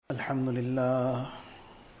الحمد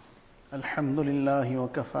لله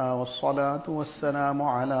وكفى والصلاة والسلام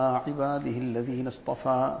على عباده الذين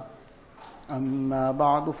اصطفى أما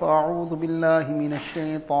بعد فأعوذ بالله من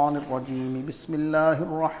الشيطان الرجيم بسم الله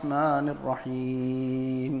الرحمن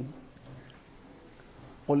الرحيم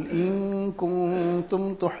قل إن كنتم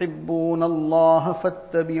تحبون الله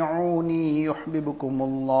فاتبعوني يحببكم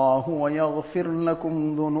الله ويغفر لكم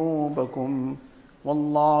ذنوبكم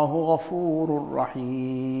والله غفور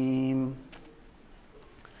رحيم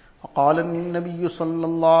وقال النبي صلى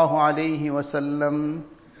الله عليه وسلم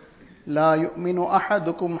لا يؤمن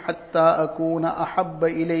أحدكم حتى أكون أحب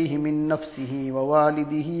إليه من نفسه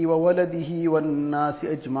ووالده وولده والناس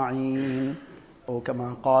أجمعين أو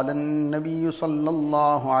كما قال النبي صلى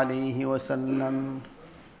الله عليه وسلم.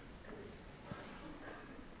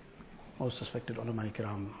 Most respected ulama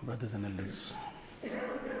kiram, brothers and elders,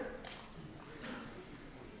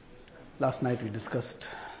 last night we discussed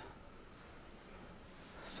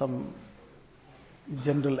some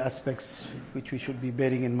general aspects which we should be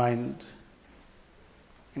bearing in mind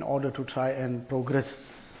in order to try and progress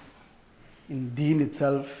in deen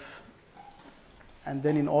itself, and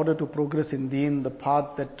then in order to progress in deen, the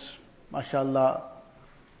path that mashallah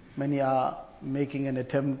many are making an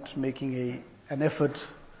attempt, making an effort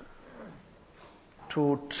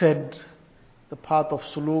to tread the path of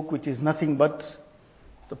suluk, which is nothing but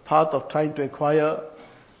the path of trying to acquire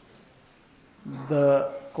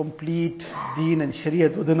the complete deen and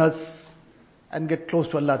shariat within us and get close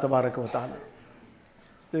to Allah Tabaraka wa Ta'ala.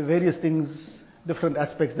 There are various things, different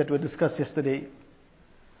aspects that were discussed yesterday.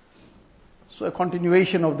 So a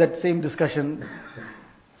continuation of that same discussion,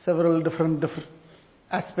 several different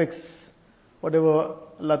aspects, whatever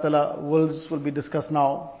Allah Ta'ala wills will be discussed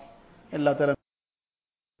now. Allah Ta'ala.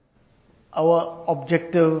 Our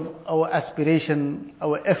objective, our aspiration,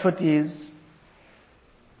 our effort is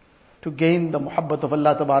to gain the muhabbat of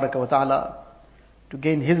Allah Tabaraka wa Ta'ala, to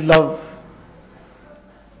gain His love.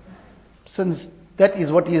 Since that is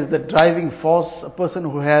what is the driving force, a person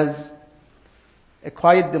who has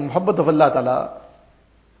acquired the muhabbat of Allah Ta'ala,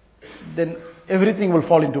 then everything will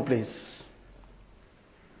fall into place.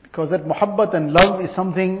 Because that muhabbat and love is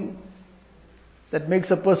something that makes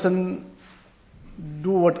a person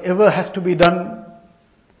do whatever has to be done.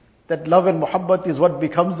 That love and muhabbat is what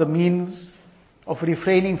becomes the means of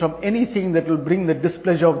refraining from anything that will bring the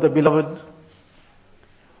displeasure of the beloved.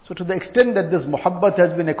 So to the extent that this muhabbat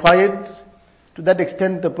has been acquired, to that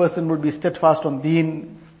extent the person will be steadfast on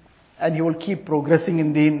deen and he will keep progressing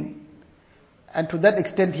in deen, and to that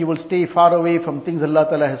extent he will stay far away from things Allah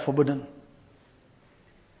Ta'ala has forbidden.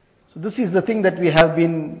 So this is the thing that we have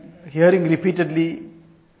been hearing repeatedly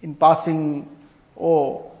in passing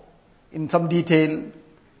or in some detail,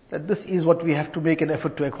 that this is what we have to make an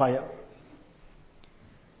effort to acquire.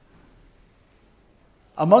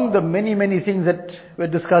 Among the many things that were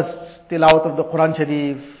discussed, tilawat of the Quran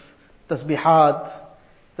Sharif, tasbihat,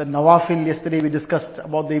 the nawafil. Yesterday we discussed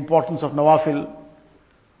about the importance of nawafil,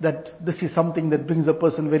 that this is something that brings a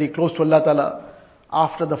person very close to Allah Ta'ala.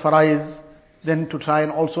 After the faraiz, then to try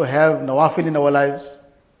and also have nawafil in our lives.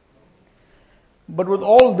 But with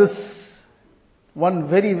all this, one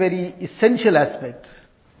very essential aspect,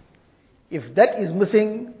 if that is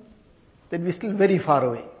missing, then we're still very far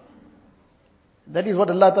away. That is what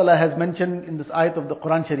Allah Ta'ala has mentioned in this ayat of the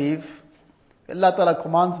Quran Sharif. Allah Ta'ala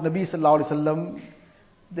commands Nabi Sallallahu Alaihi Wasallam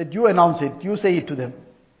that you announce it, you say it to them.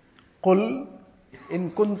 قُلْ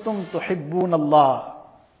إِن كُنْتُمْ تُحِبُّونَ اللَّهِ.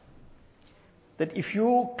 That if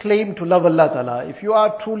you claim to love Allah Ta'ala, if you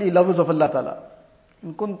are truly lovers of Allah Ta'ala,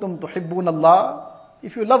 إِن كُنْتُمْ تُحِبُّونَ اللَّهِ,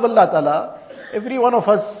 if you love Allah Ta'ala, every one of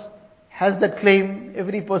us has that claim.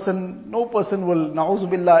 Every person, no person will, na'udhu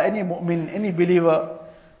billah, any mu'min, any believer,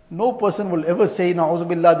 no person will ever say, na'udhu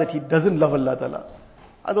billah, that he doesn't love Allah Ta'ala.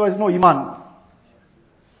 Otherwise, no iman.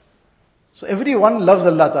 So everyone loves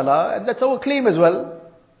Allah Ta'ala, and that's our claim as well.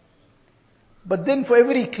 But then for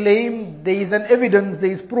every claim, there is an evidence,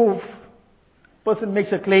 there is proof. Person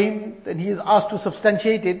makes a claim, then he is asked to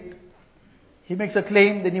substantiate it. He makes a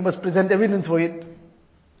claim, then he must present evidence for it.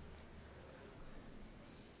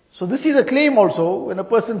 So this is a claim also. When a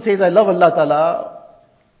person says, I love Allah Ta'ala,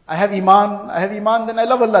 I have iman, then I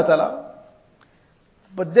love Allah Ta'ala.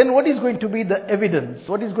 But then what is going to be the evidence?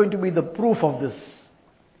 What is going to be the proof of this?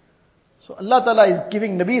 So Allah Ta'ala is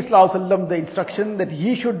giving Nabi Sallallahu Alaihi Wasallam the instruction that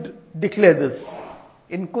he should declare this.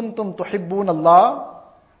 In kuntum tuhibbun Allah,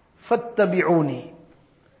 fattabi'uni.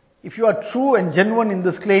 If you are true and genuine in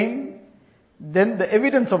this claim, then the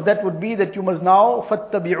evidence of that would be that you must now,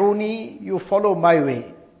 fattabi'uni, you follow my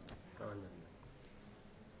way.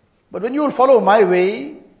 But when you will follow my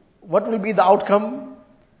way, what will be the outcome?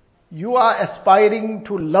 you are aspiring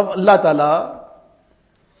to love Allah Ta'ala,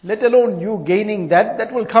 let alone you gaining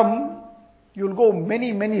that will come, you'll go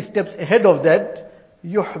many, many steps ahead of that.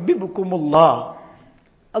 Yuhibbukumullah.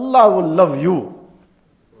 Allah will love you.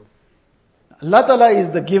 Allah Ta'ala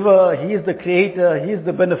is the giver, He is the creator, He is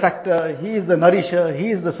the benefactor, He is the nourisher,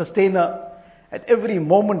 He is the sustainer. At every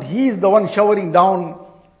moment, He is the one showering down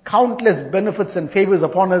countless benefits and favors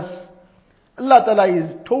upon us. Allah Ta'ala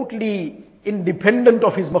is totally independent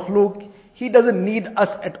of His makhluk. He doesn't need us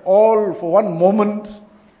at all for one moment.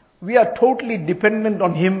 We are totally dependent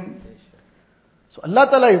on Him. So Allah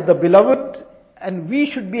Ta'ala is the beloved, and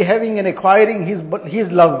we should be having and acquiring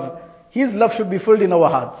His love. His love should be filled in our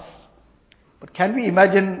hearts. But can we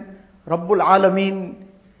imagine Rabbul Alameen,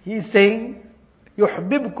 He is saying,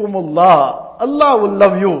 Yuhibbukumullah, Allah will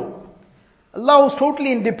love you. Allah is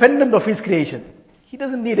totally independent of His creation. He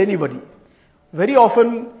doesn't need anybody. Very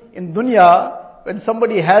often in dunya, when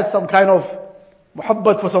somebody has some kind of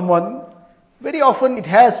muhabbat for someone, very often it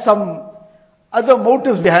has some other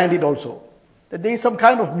motives behind it also. That there is some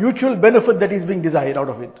kind of mutual benefit that is being desired out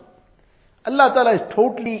of it. Allah Ta'ala is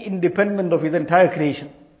totally independent of His entire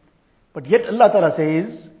creation. But yet Allah Ta'ala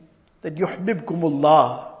says that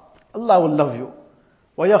yuhibbukumullah, Allah will love you.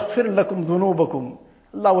 وَيَغْفِرْ لَكُمْ ذُنُوبَكُمْ,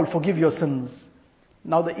 Allah will forgive your sins.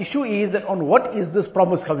 Now the issue is that on what is this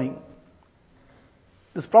promise coming?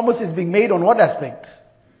 This promise is being made on what aspect?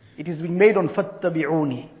 It is being made on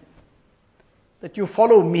فَاتَّبِعُونِ, that you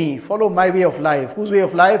follow me, follow my way of life. Whose way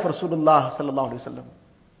of life? Rasulullah sallallahu alaihi wasallam.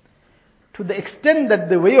 To the extent that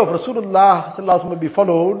the way of Rasulullah sallallahu alaihi wasallam will be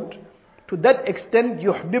followed, to that extent,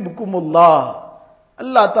 yuhibbukumullah,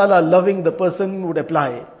 Allah Ta'ala loving the person would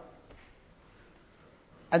apply.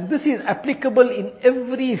 And this is applicable in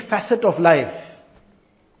every facet of life.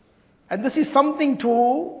 And this is something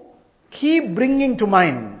to keep bringing to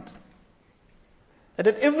mind. That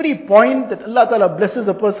at every point that Allah Ta'ala blesses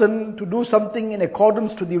a person to do something in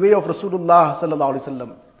accordance to the way of Rasulullah sallallahu alaihi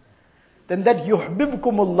wasallam, then that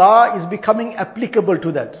yuhibbukumullah is becoming applicable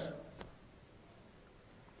to that.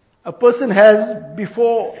 A person has,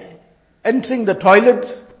 before entering the toilet,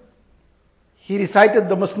 he recited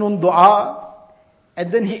the Masnoon Dua,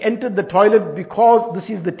 and then he entered the toilet because this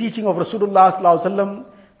is the teaching of Rasulullah sallallahu alaihi wasallam,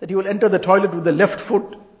 that he will enter the toilet with the left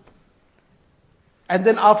foot, and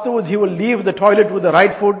then afterwards he will leave the toilet with the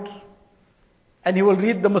right foot, and he will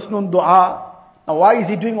read the Masnoon Dua. Now why is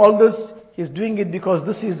he doing all this? He is doing it because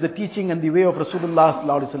this is the teaching and the way of Rasulullah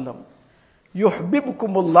sallallahu alaihi wasallam.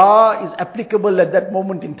 Yuhibbukumullah is applicable at that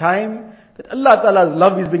moment in time, that Allah Ta'ala's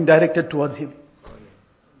love is being directed towards him.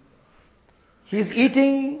 He is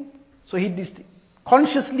eating, so he is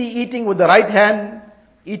consciously eating with the right hand,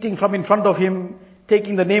 eating from in front of him,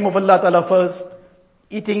 taking the name of Allah Ta'ala first,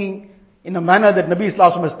 eating in a manner that Nabi Sallallahu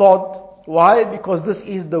Alaihi Wasallam has taught. Why? Because this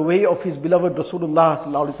is the way of his beloved Rasulullah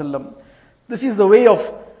Sallallahu Alaihi Wasallam. This is the way of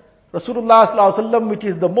Rasulullah Sallallahu Alaihi Wasallam, which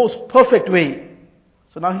is the most perfect way.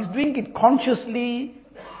 So now he's doing it consciously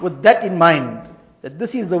with that in mind, that this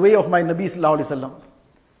is the way of my Nabi Sallallahu Alaihi Wasallam.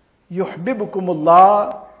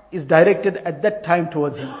 Yuhibbukumullah is directed at that time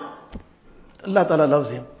towards him. Allah Ta'ala loves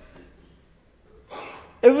him.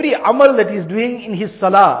 Every amal that he's doing in his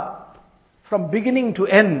salah, from beginning to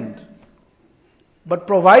end, but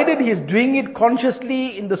provided he is doing it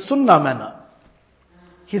consciously in the sunnah manner.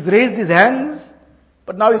 He's raised his hands,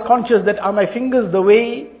 but now he's conscious that are my fingers the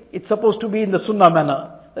way it's supposed to be in the sunnah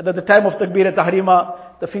manner. That at the time of takbir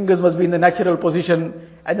tahrima, the fingers must be in the natural position,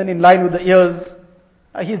 and then in line with the ears.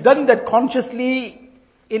 He's done that consciously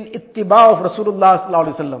in ittiba of Rasulullah sallallahu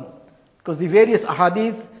alaihi wasallam. Because the various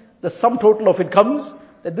ahadith, the sum total of it comes,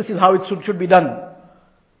 that this is how it should be done.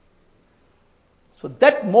 So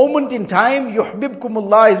that moment in time,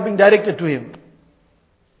 yuhibbukumullah is being directed to him.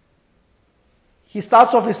 He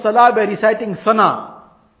starts off his salah by reciting sana.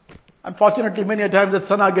 Unfortunately, many a times that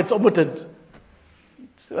sana gets omitted.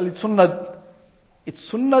 It's sunnat. It's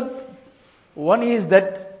sunnat. One is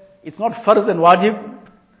that it's not farz and wajib.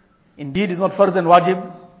 Indeed, it's not farz and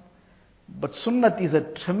wajib. But sunnat is a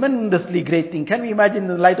tremendously great thing. Can we imagine in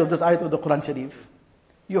the light of this ayat of the Quran Sharif?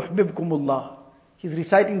 Yuhibbukumullah. He's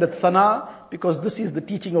reciting that sana because this is the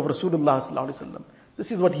teaching of Rasulullah sallallahu alaihi wasallam. This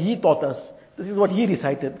is what he taught us. This is what he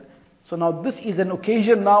recited. So now this is an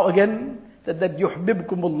occasion now again that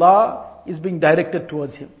yuhibbukumullah is being directed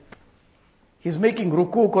towards him. He's making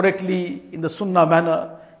ruku correctly in the sunnah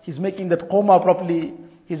manner. He's making that qoma properly.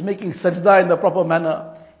 He's making sajda in the proper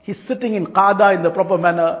manner. He's sitting in qada in the proper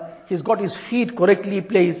manner. He's got his feet correctly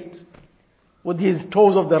placed with his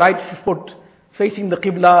toes of the right foot facing the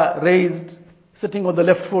qibla raised, sitting on the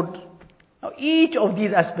left foot. Now each of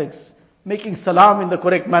these aspects, making salam in the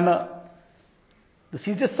correct manner, This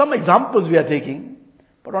is just some examples we are taking,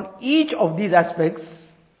 but on each of these aspects,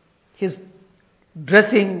 his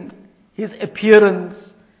dressing, his appearance,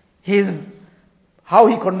 how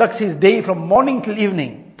he conducts his day from morning till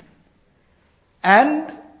evening.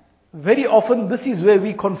 And very often this is where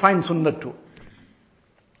we confine sunnah to.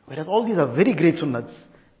 Whereas all these are very great sunnahs.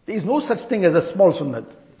 There is no such thing as a small sunnah.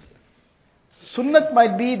 Sunnah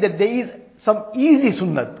might be that there is some easy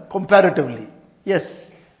sunnah comparatively. Yes.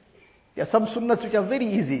 There are some sunnahs which are very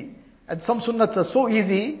easy. And some sunnahs are so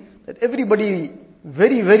easy that everybody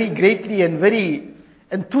very, very greatly and very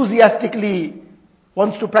enthusiastically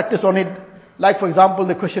wants to practice on it. Like for example,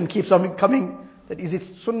 the question keeps on coming, that is it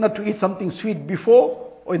sunnah to eat something sweet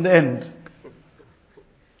before or in the end?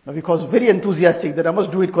 Now because very enthusiastic that I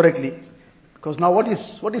must do it correctly. Because now what is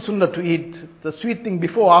sunnah to eat? The sweet thing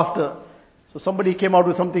before or after? So somebody came out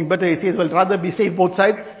with something better. He says, well, rather be safe both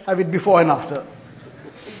sides, have it before and after.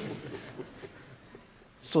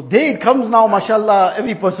 So there it comes now, mashallah,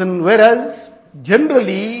 every person. Whereas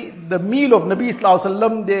generally the meal of Nabi Sallallahu Alaihi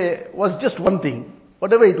Wasallam, there was just one thing.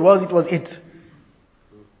 Whatever it was it.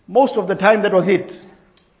 Most of the time that was it.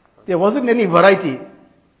 There wasn't any variety.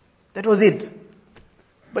 That was it.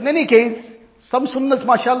 But in any case, some sunnahs,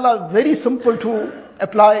 mashallah, very simple to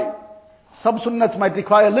apply. Some sunnahs might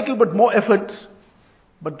require a little bit more effort.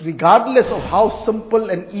 But regardless of how simple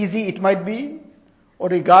and easy it might be, or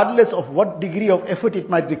regardless of what degree of effort it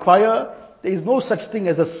might require, there is no such thing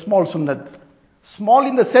as a small sunnah. Small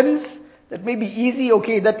in the sense that may be easy,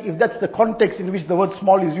 okay, that if that's the context in which the word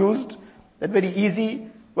small is used, that very easy,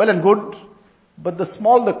 well and good. But the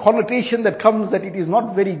small, the connotation that comes that it is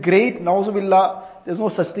not very great, na'uzubillah, there's no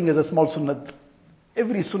such thing as a small sunnah.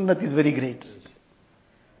 Every sunnah is very great.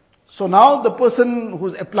 So now the person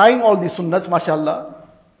who's applying all these sunnahs, mashallah,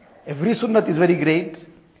 every sunnah is very great.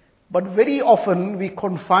 But very often we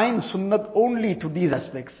confine sunnah only to these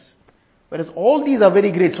aspects. Whereas all these are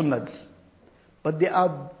very great sunnahs. But there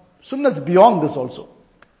are sunnahs beyond this also.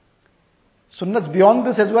 Sunnahs beyond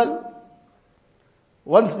this as well.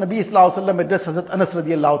 Once Nabi Sallallahu Alaihi Wasallam addressed Hazrat Anas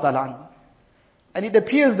radiallahu ta'ala anhu. And it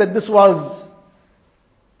appears that this was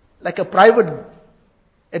like a private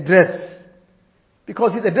address.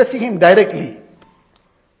 Because he's addressing him directly.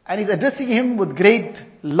 And he's addressing him with great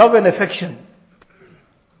love and affection.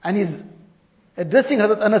 And he's addressing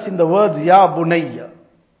Hazrat Anas in the words, Ya Bunayya,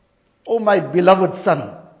 O my beloved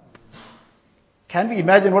son. Can we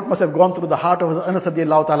imagine what must have gone through the heart of Hazrat Anas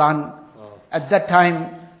radiallahu ta'ala anhu at that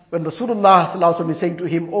time when Rasulullah sallallahu alaihi wasallam is saying to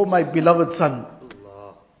him, O my beloved son.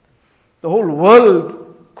 The whole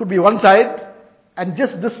world could be one side, and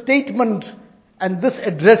just this statement and this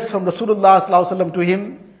address from Rasulullah sallallahu alaihi wasallam to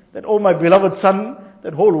him, that O my beloved son,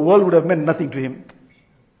 that whole world would have meant nothing to him.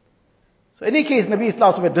 So in any case, Nabi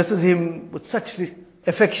Sallallahu Alaihi Wasallam addresses him with such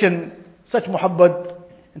affection, such muhabbat,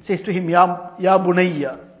 and says to him, Ya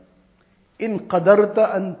Bunayya, in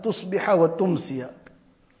qadarta an tusbiha wa tumsiya,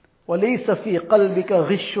 wa laysa fi qalbika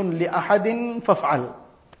ghishun li ahadin faf'al.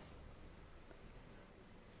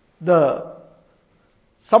 The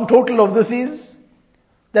sum total of this is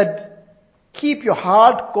that keep your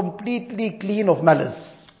heart completely clean of malice.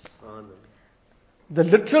 The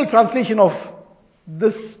literal translation of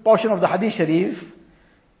this portion of the Hadith Sharif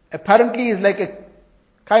apparently is like a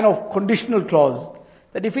kind of conditional clause.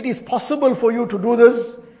 That if it is possible for you to do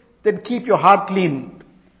this, then keep your heart clean.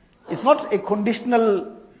 It's not a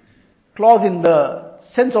conditional clause in the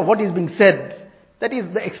sense of what is being said. That is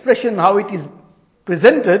the expression how it is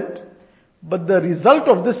presented. But the result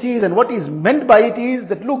of this is, and what is meant by it is,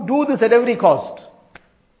 that look, do this at every cost.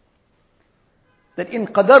 That in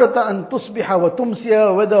qadarta an tusbiha wa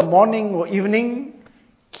tumsiya, whether morning or evening,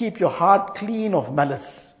 keep your heart clean of malice.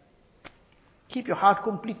 Keep your heart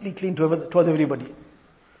completely clean towards everybody.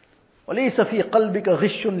 وَلَيْسَ فِي قَلْبِكَ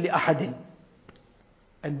غِشٌّ لِأَحَدٍ.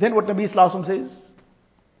 And then what Nabi Sallallahu Alaihi Wasallam says,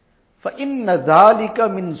 فَإِنَّ ذَلِكَ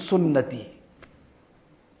مِن سُنَّتِي.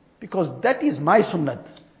 Because that is my sunnat.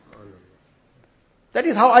 That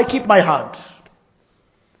is how I keep my heart.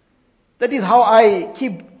 That is how I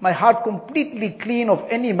keep my heart completely clean of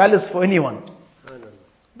any malice for anyone.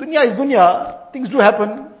 Dunya is dunya. Things do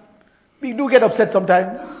happen. We do get upset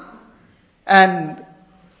sometimes. And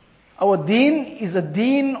our deen is a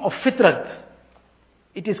deen of fitrat.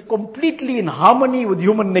 It is completely in harmony with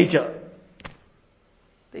human nature.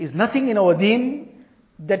 There is nothing in our deen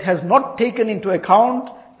that has not taken into account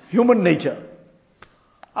human nature.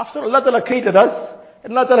 After all, Allah Ta'ala created us,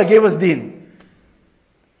 and Allah Ta'ala gave us deen.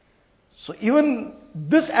 So even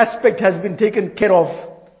this aspect has been taken care of.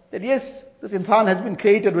 That yes, this insan has been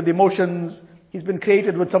created with emotions, he's been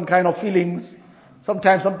created with some kind of feelings.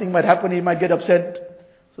 Sometimes something might happen, he might get upset.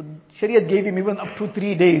 So Shariat gave him even up to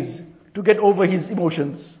 3 days to get over his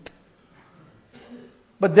emotions.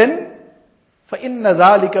 But then, فَإِنَّ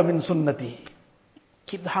ذَلِكَ مِن سُنَّتِي.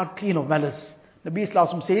 Keep the heart clean of malice. Nabi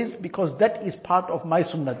Sallallahu says, because that is part of my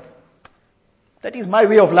sunnat. That is my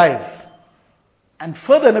way of life. And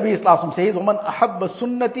further Nabi Sallallahu says, وَمَنْ أَحَبَّ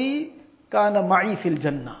سُنَّتِي كَانَ مَعِي فِي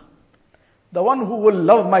الْجَنَّةِ. The one who will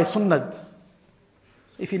love my sunnat,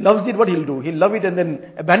 if he loves it, what he'll do? He'll love it and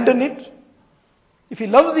then abandon it. If he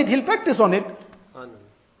loves it, he'll practice on it.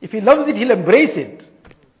 If he loves it, he'll embrace it.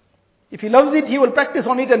 If he loves it, he will practice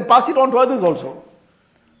on it and pass it on to others also.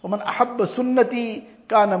 وَمَنْ أَحَبَّ سُنَّتِي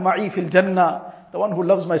كَانَ مَعِي فِي الْجَنَّةِ. The one who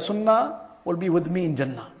loves my sunnah will be with me in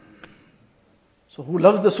Jannah. So who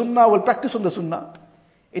loves the sunnah will practice on the sunnah.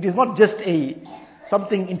 It is not just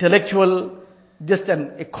something intellectual, just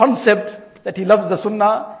a concept that he loves the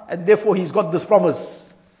sunnah and therefore he's got this promise.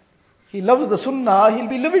 He loves the sunnah, he'll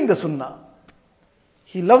be living the sunnah.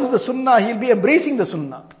 He loves the sunnah, he'll be embracing the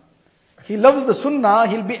sunnah. He loves the sunnah,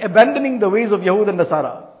 he'll be abandoning the ways of Yahud and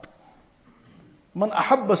Nasara. Man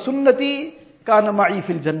ahabba sunnati kana ma'i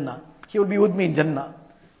fil jannah. He will be with me in Jannah.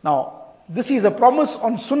 Now, this is a promise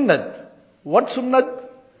on sunnat. What sunnat?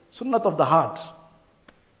 Sunnat of the heart.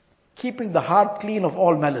 Keeping the heart clean of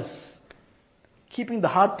all malice. Keeping the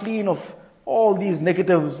heart clean of all these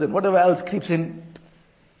negatives and whatever else creeps in.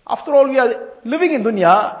 After all, we are living in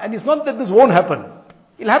dunya, and it's not that this won't happen.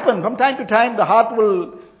 It'll happen. From time to time, the heart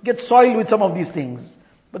will get soiled with some of these things.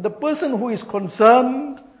 But the person who is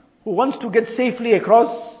concerned, who wants to get safely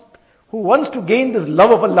across, who wants to gain this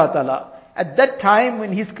love of Allah Ta'ala, at that time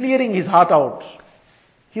when he's clearing his heart out,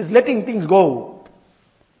 he's letting things go.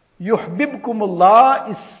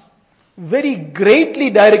 Yuhbibkumullah is very greatly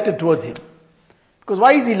directed towards him. Because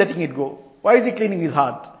why is he letting it go? Why is he cleaning his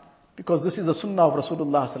heart? Because this is the sunnah of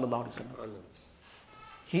Rasulullah Sallallahu Alaihi Wasallam.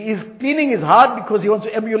 He is cleaning his heart because he wants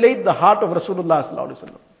to emulate the heart of Rasulullah Sallallahu Alaihi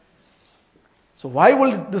Wasallam. So why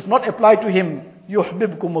will this not apply to him?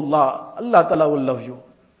 Yuhbibkumullah. Allah Ta'ala will love you.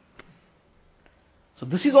 So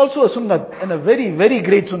this is also a sunnat, and a very, very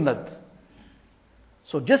great sunnat.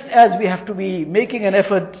 So just as we have to be making an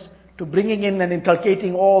effort to bringing in and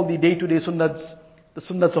inculcating all the day-to-day sunnats, the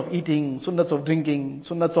sunnats of eating, sunnats of drinking,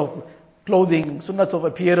 sunnats of clothing, sunnats of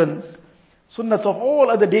appearance, sunnats of all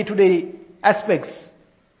other day-to-day aspects,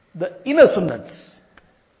 the inner sunnats,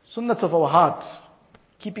 sunnats of our heart,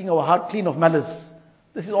 keeping our heart clean of malice.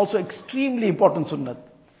 This is also extremely important sunnat.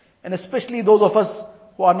 And especially those of us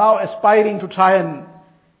who are now aspiring to try and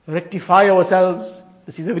rectify ourselves.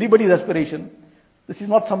 This is everybody's aspiration. This is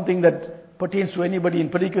not something that pertains to anybody in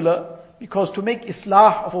particular, because to make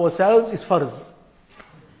islah of ourselves is farz.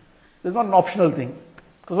 It's not an optional thing.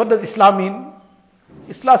 Because what does Islam mean?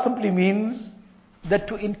 Islah simply means that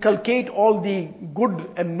to inculcate all the good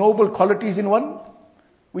and noble qualities in one,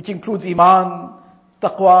 which includes iman,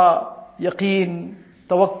 taqwa, yaqeen,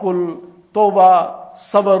 tawakkul, tawbah,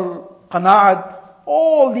 sabr, qana'at,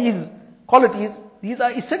 all these qualities, these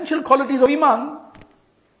are essential qualities of iman.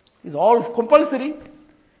 These are all compulsory.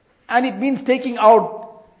 And it means taking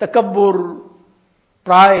out takabbur,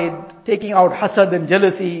 pride, taking out hasad and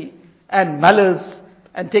jealousy and malice,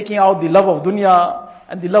 and taking out the love of dunya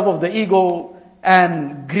and the love of the ego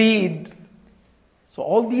and greed. So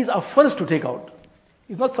all these are first to take out.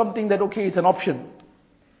 It's not something that, okay, it's an option.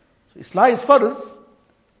 So Islah is farz.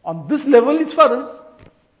 On this level, it's farz.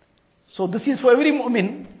 So this is for every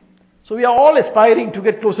mu'min. So we are all aspiring to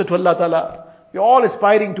get closer to Allah Ta'ala. We are all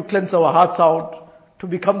aspiring to cleanse our hearts out, to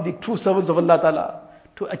become the true servants of Allah Ta'ala,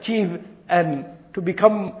 to achieve and to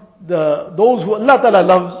become those who Allah Ta'ala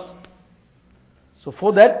loves. So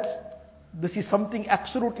for that, this is something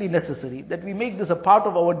absolutely necessary, that we make this a part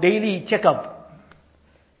of our daily checkup.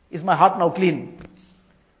 Is my heart now clean?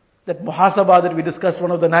 That muhasabah that we discussed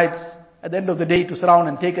one of the nights, at the end of the day, to surround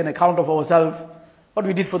and take an account of ourselves, what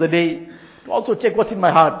we did for the day, to also check what's in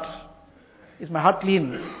my heart. Is my heart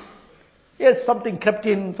clean? Yes, something crept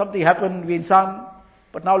in, something happened, we insan,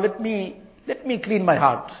 but now let me clean my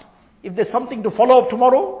heart. If there's something to follow up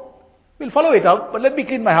tomorrow, we'll follow it up, but let me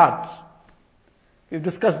clean my heart. We've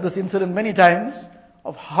discussed this incident many times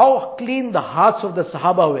of how clean the hearts of the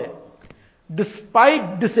Sahaba were,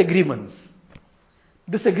 despite disagreements.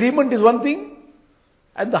 Disagreement is one thing,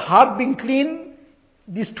 and the heart being clean,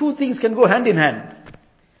 these two things can go hand in hand,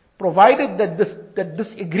 provided that this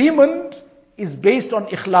agreement is based on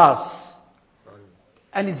ikhlas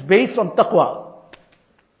and it's based on taqwa.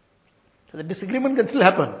 So the disagreement can still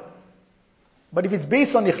happen, but if it's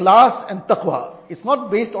based on ikhlas and taqwa, it's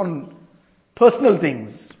not based on personal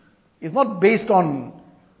things, it's not based on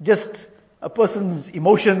just a person's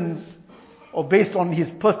emotions or based on his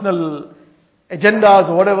personal agendas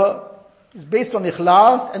or whatever, is based on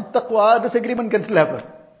ikhlas and taqwa, disagreement can still happen.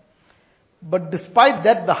 But despite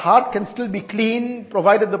that, the heart can still be clean,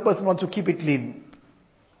 provided the person wants to keep it clean.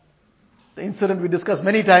 The incident we discussed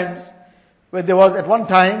many times, where there was at one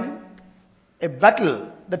time a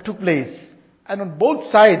battle that took place, and on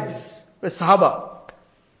both sides were Sahaba.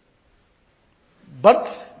 But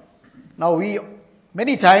now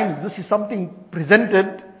many times this is something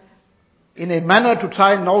presented in a manner to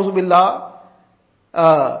try and, na'uzubillah,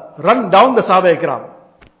 run down the Sahaba Ikram.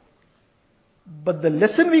 But the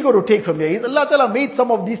lesson we got to take from here is Allah Ta'ala made some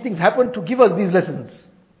of these things happen to give us these lessons.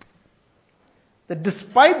 That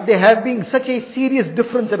despite there have been such a serious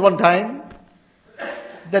difference at one time,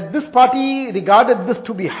 that this party regarded this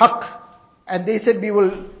to be haqq, and they said we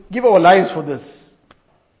will give our lives for this.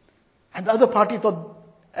 And the other party thought,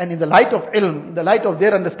 and in the light of ilm, in the light of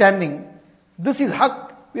their understanding, this is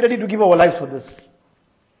haqq, we're ready to give our lives for this.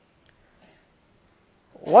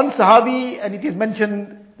 One Sahabi, and it is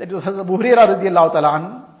mentioned that it was Hazrat Abu Hurairah radiallahu ta'ala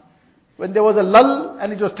an, when there was a lull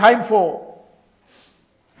and it was time for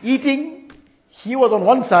eating, he was on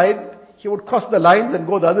one side, he would cross the lines and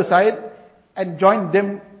go the other side and join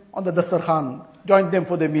them on the dastarkhan, join them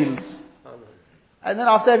for their meals. And then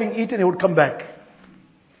after having eaten, he would come back.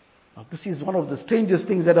 Now, this is one of the strangest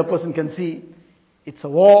things that a person can see. It's a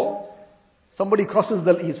war. Somebody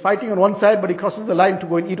he's fighting on one side, but he crosses the line to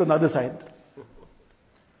go and eat on the other side.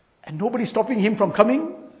 And nobody's stopping him from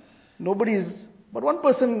coming. But one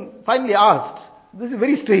person finally asked, this is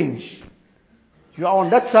very strange. You are on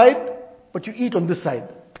that side, but you eat on this side.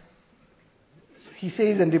 So he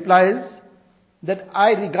says and replies that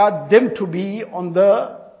I regard them to be on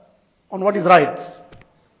what is right.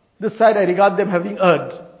 This side I regard them having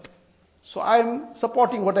erred. So I am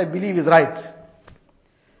supporting what I believe is right.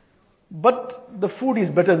 But the food is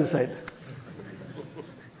better this side.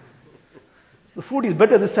 The food is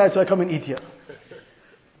better this side, so I come and eat here.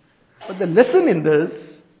 But the lesson in this,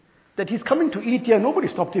 that he's coming to eat here, nobody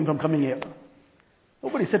stopped him from coming here.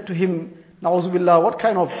 Nobody said to him, Na'uzubillah, what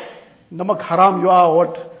kind of namak haram you are,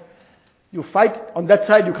 what? You fight on that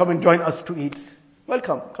side, you come and join us to eat.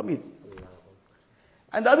 Welcome, come eat.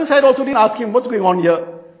 And the other side also didn't ask him, what's going on here?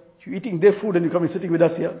 You're eating their food and you come and sitting with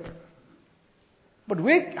us here. But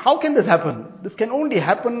how can this happen? This can only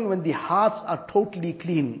happen when the hearts are totally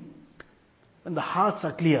clean. When the hearts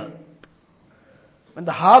are clear. When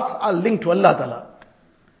the hearts are linked to Allah Ta'ala.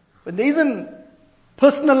 When there isn't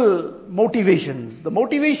personal motivations. The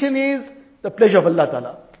motivation is the pleasure of Allah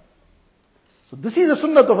Ta'ala. So this is the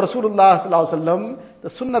sunnah of Rasulullah Sallallahu Alaihi Wasallam,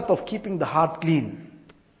 the sunnah of keeping the heart clean.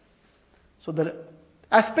 So the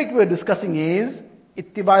aspect we are discussing is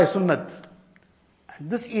ittiba' sunnat. And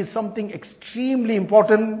this is something extremely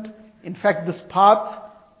important. In fact, this path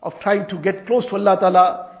of trying to get close to Allah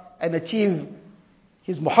Ta'ala and achieve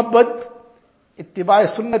His muhabbat,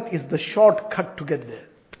 ittiba' sunnat is the shortcut to get there.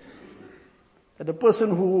 That the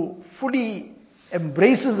person who fully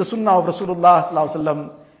embraces the sunnah of Rasulullah Sallallahu Alaihi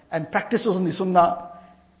Wasallam and practices on the sunnah,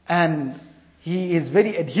 and he is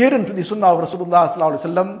very adherent to the sunnah of Rasulullah Sallallahu Alaihi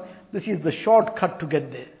Wasallam, this is the shortcut to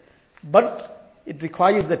get there. But it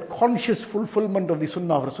requires that conscious fulfillment of the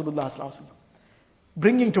sunnah of Rasulullah Sallallahu Alaihi Wasallam.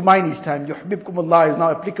 Bringing to mind each time, yuhbibkumullah is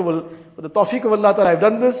now applicable. With the tawfiq of Allah, that I've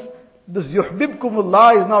done this. This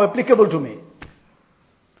yuhbibkumullah is now applicable to me.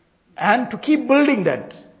 And to keep building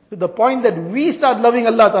that, to the point that we start loving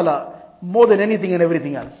Allah Ta'ala more than anything and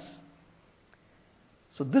everything else.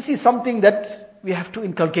 So this is something that we have to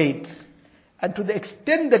inculcate. And to the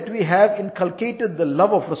extent that we have inculcated the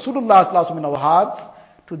love of Rasulullah Sallallahu Alaihi Wasallam in our hearts,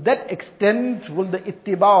 to that extent will the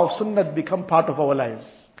ittiba' of sunnah become part of our lives.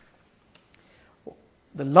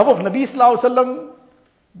 The love of Nabi Sallallahu Alaihi Wasallam,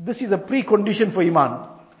 this is a precondition for Iman.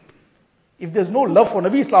 If there's no love for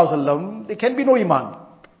Nabi Sallallahu Alaihi Wasallam, there can be no Iman.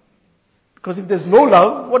 Because if there's no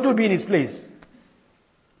love, what will be in its place?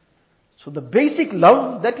 So the basic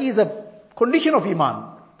love, that is a condition of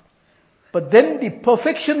Iman. But then the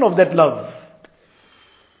perfection of that love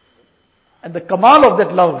and the kamal of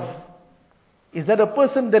that love is that a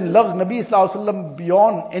person then loves Nabi Sallallahu Alaihi Wasallam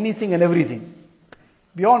beyond anything and everything.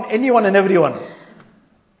 Beyond anyone and everyone.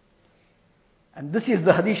 And this is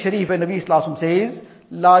the hadith sharif where Nabi Sallallahu Alaihi Wasallam says,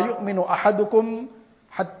 لا يؤمن أحدكم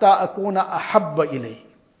حتى أكون أحب إليه.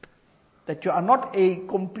 That you are not a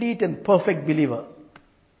complete and perfect believer.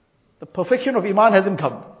 The perfection of Iman hasn't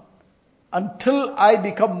come. Until I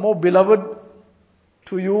become more beloved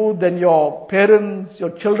to you than your parents,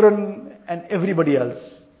 your children, and everybody else.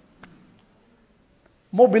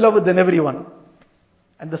 More beloved than everyone.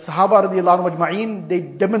 And the Sahaba radiallahu anhu ajma'een, they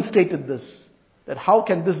demonstrated this. That how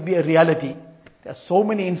can this be a reality? There are so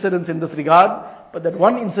many incidents in this regard But that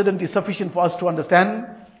one incident is sufficient for us to understand,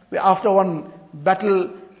 where after one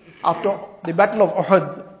battle, after the battle of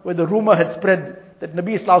Uhud, where the rumor had spread that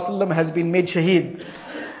Nabi Sallallahu Alaihi Wasallam has been made shaheed,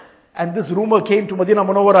 and this rumor came to Madinah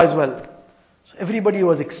Munawwara as well. So everybody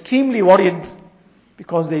was extremely worried,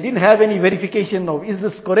 because they didn't have any verification of is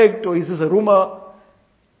this correct or is this a rumor,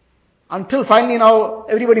 until finally now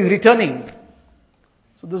everybody is returning.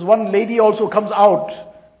 So this one lady also comes out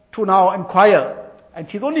to now inquire, and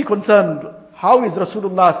she's only concerned, how is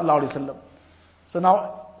Rasulullah Sallallahu Alaihi Wasallam? So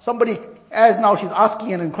now somebody, as now she's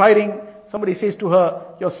asking and inquiring, somebody says to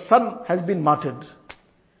her, your son has been martyred.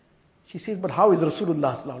 She says, but how is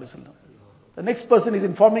Rasulullah Sallallahu Alaihi Wasallam? The next person is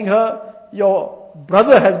informing her, your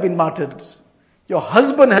brother has been martyred. Your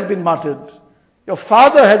husband has been martyred. Your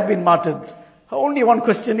father has been martyred. Her only one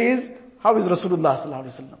question is, how is Rasulullah Sallallahu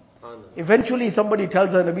Alaihi Wasallam? Eventually somebody tells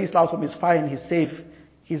her, Nabi Sallallahu Alaihi Wasallam is fine, he's safe,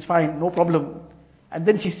 he's fine, no problem. And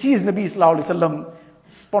then she sees Nabi Sallallahu Alaihi Wasallam.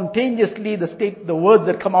 Spontaneously the words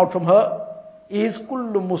that come out from her is,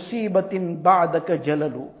 kullu musibatin ba'daka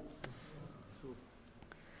jalalu.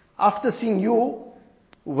 After seeing you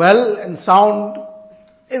well and sound,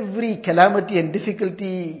 every calamity and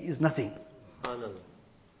difficulty is nothing.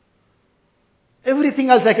 Everything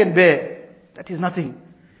else I can bear, that is nothing.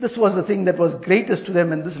 This was the thing that was greatest to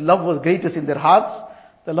them, and this love was greatest in their hearts,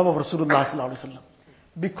 the love of Rasulullah Sallallahu Alaihi Wasallam.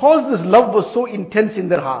 Because this love was so intense in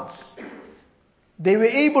their hearts, they were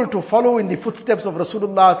able to follow in the footsteps of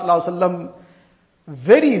Rasulullah Sallallahu Alaihi Wasallam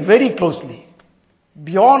very, very closely,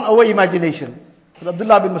 beyond our imagination. So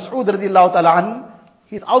Abdullah bin Mas'ud radiallahu ta'ala an,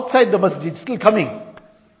 he's outside the masjid, still coming.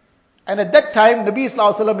 And at that time, Nabi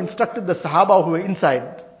Sallallahu Alaihi Wasallam instructed the Sahaba who were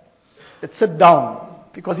inside, that sit down,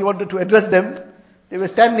 because he wanted to address them. They were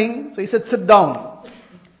standing, so he said, sit down.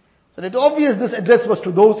 So it's obvious this address was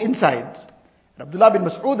to those inside. And Abdullah bin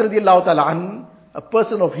Mas'ud radiallahu ta'ala an, a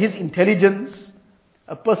person of his intelligence,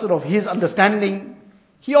 a person of his understanding,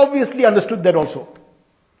 he obviously understood that also.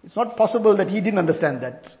 It's not possible that he didn't understand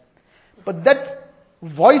that. But that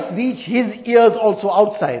voice reached his ears also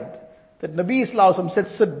outside, that Nabi Sallallahu Alaihi Wasallam said,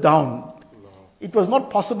 sit down. It was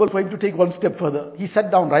not possible for him to take one step further. He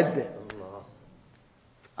sat down right there.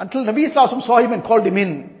 Until Nabi Sallallahu Alaihi Wasallam saw him and called him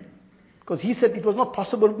in. Because he said, it was not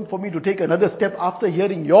possible for me to take another step after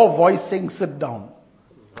hearing your voice saying, sit down.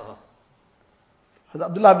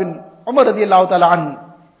 Abdullah bin Umar radiallahu ta'ala an,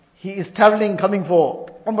 he is traveling, coming for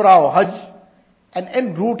Umrah or Hajj, and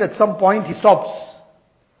en route at some point he stops.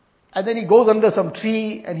 And then he goes under some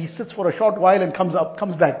tree and he sits for a short while and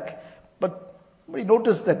comes back. But he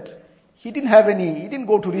noticed that he didn't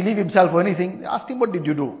go to relieve himself or anything. They asked him, what did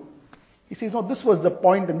you do? He says, no, this was the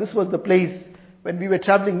point and this was the place when we were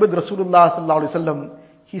traveling with Rasulullah Sallallahu Alaihi Wasallam.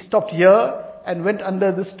 He stopped here and went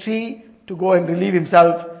under this tree to go and relieve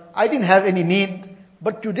himself. I didn't have any need,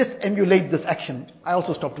 but to just emulate this action, I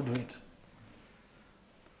also stopped to do it.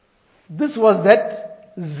 This was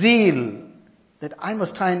that zeal, that I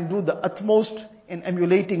must try and do the utmost in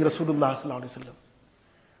emulating Rasulullah Sallallahu Alaihi Wasallam.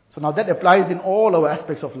 So now that applies in all our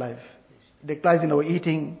aspects of life. It applies in our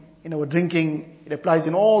eating, in our drinking, it applies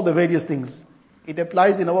in all the various things. It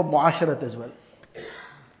applies in our muasharat as well.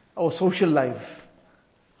 Our social life,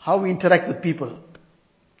 how we interact with people,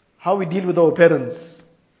 how we deal with our parents.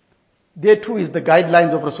 There too is the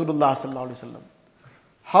guidelines of Rasulullah Sallallahu Alaihi Wasallam.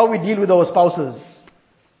 How we deal with our spouses.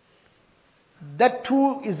 That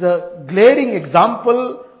too is a glaring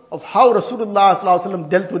example of how Rasulullah Sallallahu Alaihi Wasallam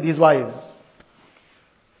dealt with his wives.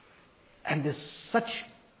 And there's such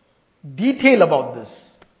detail about this.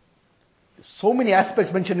 There's so many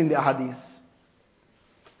aspects mentioned in the ahadith.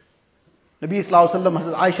 Nabi Sallallahu Alaihi Wasallam,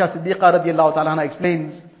 Hazrat Aisha Siddiqa radiallahu ta'ala anha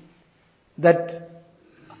explains that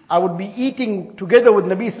I would be eating together with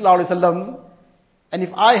Nabi Sallallahu Alaihi Wasallam, and if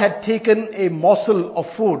I had taken a morsel of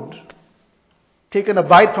food, taken a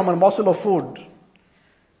bite from a morsel of food,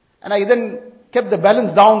 and I then kept the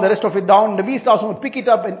balance down, the rest of it down, Nabi Sallallahu Alaihi Wasallam would pick it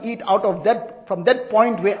up and eat out of that, from that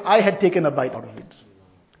point where I had taken a bite out of it.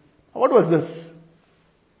 What was this?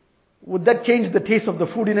 Would that change the taste of the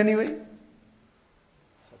food in any way?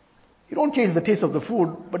 You don't change the taste of the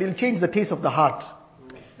food, but it will change the taste of the heart.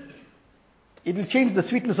 It will change the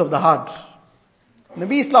sweetness of the heart.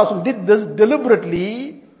 Nabi Sallallahu Alaihi Wasallam did this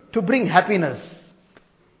deliberately to bring happiness.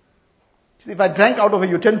 If I drank out of a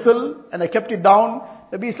utensil and I kept it down,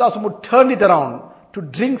 Nabi Sallallahu Alaihi Wasallam would turn it around to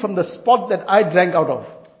drink from the spot that I drank out of.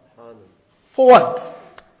 For what?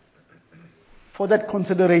 For that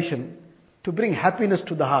consideration, to bring happiness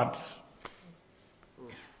to the heart.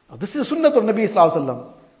 Now, this is the sunnah of Nabi Sallallahu Alaihi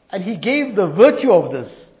Wasallam. And he gave the virtue of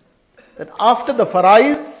this, that after the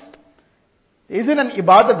faraiz, there isn't an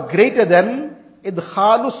ibadat greater than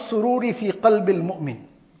idkhalus sururi fi qalbil mu'min.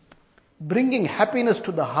 bringing happiness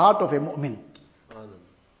to the heart of a mu'min.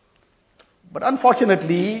 But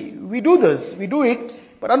unfortunately, we do this, we do it,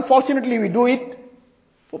 but unfortunately we do it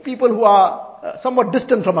for people who are somewhat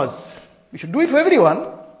distant from us. We should do it for everyone,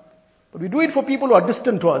 but we do it for people who are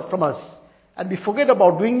distant from us. And we forget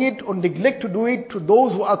about doing it or neglect to do it to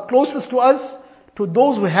those who are closest to us, to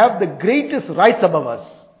those who have the greatest rights above us.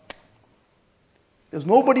 There's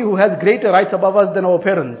nobody who has greater rights above us than our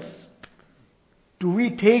parents. Do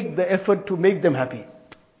we take the effort to make them happy?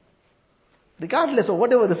 Regardless of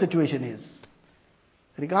whatever the situation is.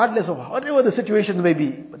 Regardless of whatever the situation may be.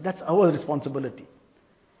 But that's our responsibility.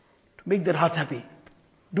 To make their hearts happy.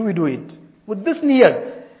 Do we do it? With this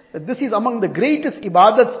niyat, that this is among the greatest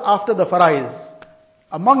ibadats after the farais.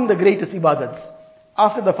 Among the greatest ibadats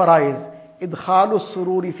after the farais. إِدْخَالُ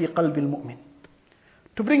السُّرُورِ فِي قَلْبِ الْمُؤْمِنِ.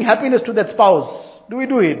 To bring happiness to that spouse. Do we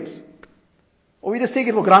do it? Or we just take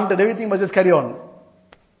it for granted, everything must just carry on.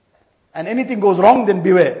 And anything goes wrong, then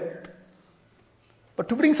beware. But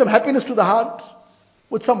to bring some happiness to the heart,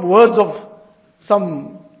 with some words of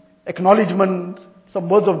some acknowledgement, some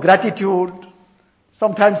words of gratitude,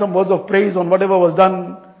 sometimes some words of praise on whatever was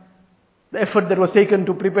done, the effort that was taken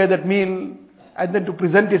to prepare that meal, and then to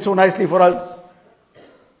present it so nicely for us,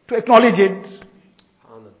 to acknowledge it.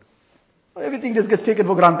 Everything just gets taken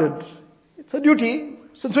for granted. It's a duty.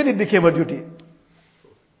 Since when it became a duty?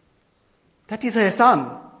 That is a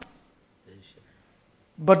ihsan.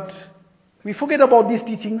 But we forget about these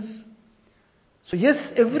teachings. So yes,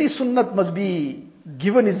 every sunnat must be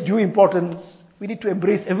given its due importance. We need to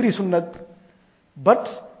embrace every sunnat.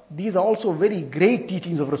 But these are also very great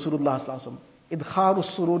teachings of Rasulullah sallallahu alaihi wasallam.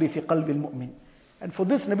 إِدْخَارُ السُّرُورِ فِي قَلْبِ الْمُؤْمِنِ. And for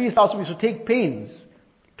this, Nabi sallallahu alaihi wasallam used to take pains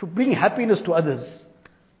to bring happiness to others.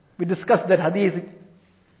 We discussed that hadith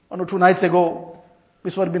 1 or 2 nights ago.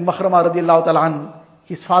 Miswar bin Makhrama radiallahu ta'ala an,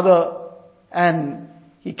 his father, and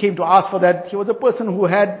he came to ask for that. He was a person who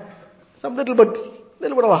had some little bit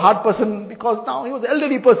of a hard person, because now he was an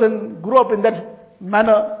elderly person, grew up in that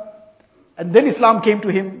manner, and then Islam came to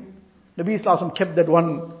him. Nabi sallallahu alaihi wasallam kept that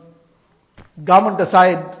one garment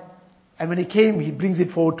aside, and when he came, he brings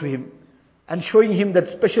it forward to him, and showing him that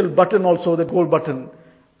special button also, that gold button.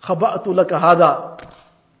 خَبَأْتُ لَكَ هَذَا.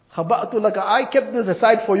 خَبَأْتُ لَكَ, I kept this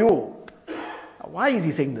aside for you. Why is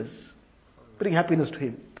he saying this? Bring happiness to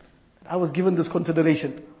him. I was given this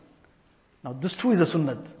consideration. Now this too is a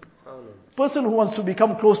sunnat. Person who wants to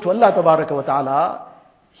become close to Allah Tabaraka wa Ta'ala,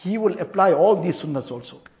 he will apply all these sunnats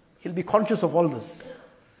also. He'll be conscious of all this.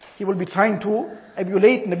 He will be trying to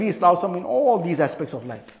emulate Nabi Sallallahu Alaihi Wasallam in all these aspects of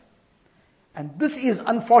life. And this is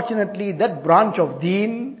unfortunately that branch of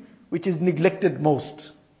deen which is neglected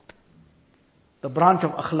most. The branch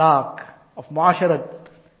of akhlaq, of muasharat.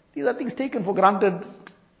 These are things taken for granted,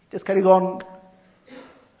 just carries on.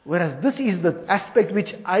 Whereas this is the aspect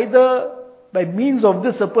which either by means of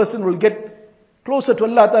this a person will get closer to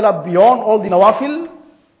Allah Ta'ala beyond all the nawafil,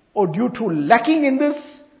 or due to lacking in this,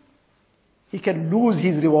 he can lose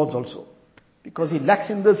his rewards also. Because he lacks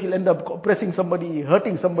in this, he'll end up oppressing somebody,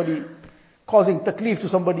 hurting somebody, causing taklif to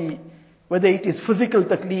somebody, whether it is physical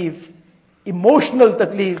taklif, emotional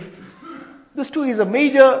taklif. This too is a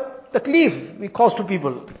major taklif we cause to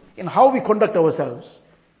people in how we conduct ourselves.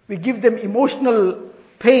 We give them emotional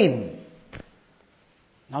pain.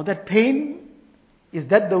 Now that pain, is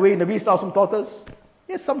that the way Nabi Sallallahu Alaihi Wasallam taught us?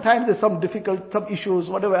 Yes, sometimes there's some issues,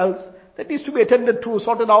 whatever else, that needs to be attended to,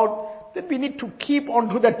 sorted out. Then we need to keep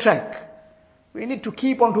onto that track. We need to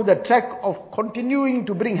keep onto that track of continuing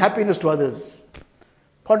to bring happiness to others.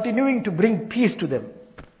 Continuing to bring peace to them.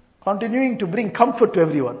 Continuing to bring comfort to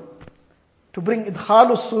everyone. To bring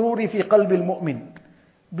idkhalu sururi fi qalbi al-mu'min.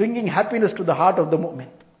 Bringing happiness to the heart of the mu'min.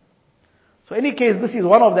 So in any case, this is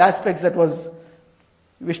one of the aspects that was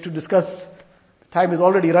wished to discuss. Time is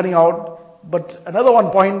already running out. But another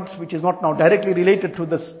one point, which is not now directly related to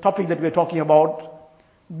this topic that we are talking about,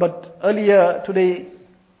 but earlier today,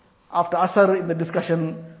 after Asr in the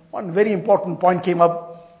discussion, one very important point came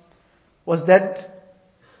up, was that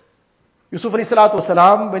Yusuf alayhi salatu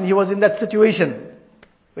wasalam, when he was in that situation,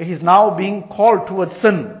 where he is now being called towards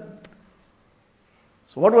sin.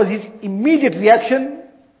 So what was his immediate reaction?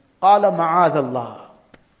 قَالَ مَعَاذَ اللَّهِ.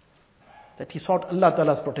 That he sought Allah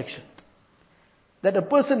Ta'ala's protection. That a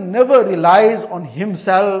person never relies on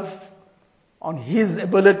himself, on his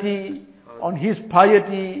ability, on his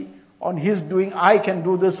piety, on his doing, I can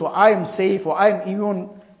do this, or I am safe, or I am immune.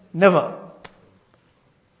 Never.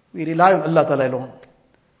 We rely on Allah Ta'ala alone.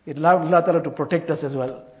 We rely on Allah Ta'ala to protect us as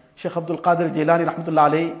well. Shaykh Abdul Qadir Jilani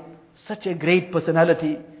rahmatullah alayhi, such a great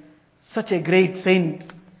personality, such a great saint,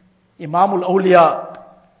 Imamul Awliya.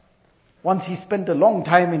 Once he spent a long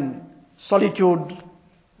time in solitude,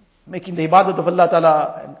 making the ibadat of Allah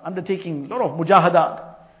Ta'ala and undertaking a lot of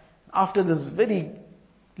mujahada. After this very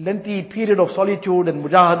lengthy period of solitude and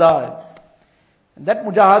mujahada, and that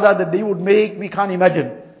mujahada that they would make, we can't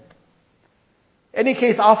imagine. Any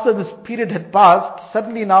case, after this period had passed,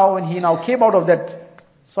 suddenly now, when he now came out of that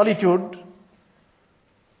solitude,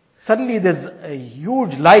 suddenly there's a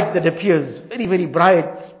huge light that appears, very, very bright,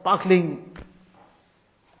 sparkling,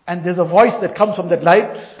 and there's a voice that comes from that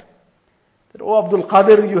light, that, "Oh Abdul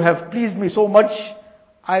Qadir, you have pleased me so much,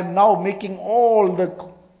 I am now making all the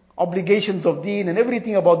obligations of deen and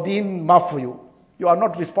everything about deen maaf for you. You are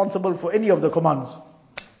not responsible for any of the commands."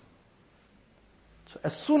 So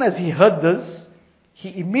as soon as he heard this,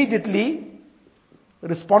 he immediately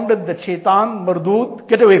responded that, "Shaitan, Mardood,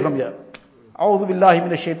 get away from here. A'udhu billahi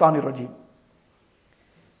minash shaitanir rajim."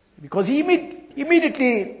 Because he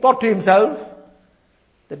immediately thought to himself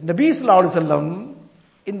that Nabi Sallallahu Alaihi Wasallam,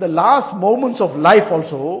 in the last moments of life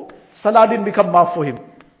also, Salah didn't become maaf for him.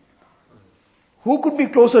 Who could be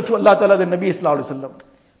closer to Allah Ta'ala than Nabi Sallallahu Alaihi Wasallam?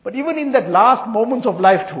 But even in that last moments of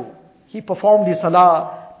life too, he performed his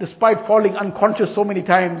Salah, despite falling unconscious so many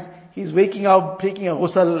times. He's waking up, taking a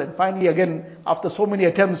ghusl, and finally again, after so many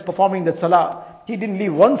attempts, performing that Salah. He didn't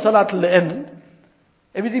leave one Salah till the end.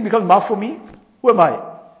 Everything becomes maaf for me. Who am I?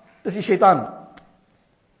 This is Shaitan.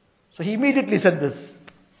 So he immediately said this.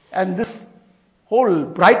 And this whole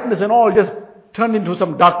brightness and all just turned into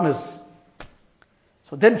some darkness.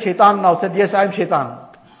 So then Shaitan now said, "Yes, I am Shaitan."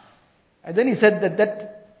 And then he said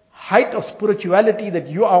that height of spirituality that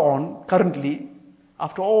you are on currently,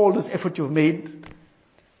 after all this effort you've made,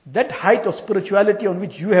 that height of spirituality on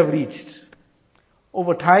which you have reached,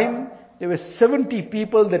 over time, there were 70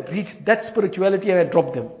 people that reached that spirituality and I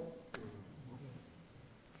dropped them.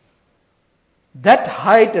 That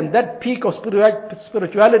height and that peak of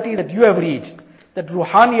spirituality that you have reached, that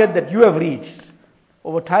ruhaniyat that you have reached,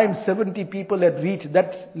 over time 70 people had reached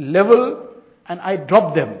that level and I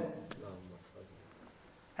dropped them.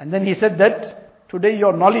 And then he said that today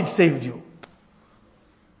your knowledge saved you.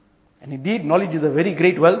 And indeed, knowledge is a very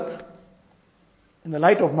great wealth. In the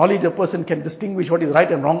light of knowledge, a person can distinguish what is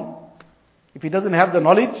right and wrong. If he doesn't have the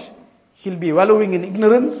knowledge, he'll be wallowing in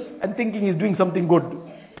ignorance and thinking he's doing something good.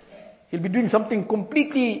 He'll be doing something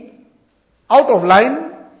completely out of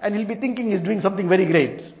line and he'll be thinking he's doing something very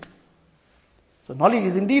great. So knowledge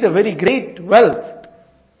is indeed a very great wealth.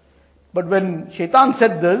 But when Shaitan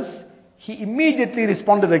said this, he immediately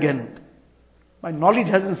responded again, "My knowledge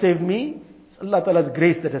hasn't saved me, it's Allah Ta'ala's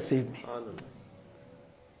grace that has saved me."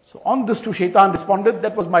 So on this too Shaitan responded,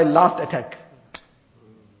 "That was my last attack.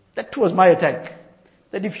 That too was my attack.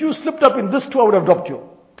 That if you slipped up in this too, I would have dropped you."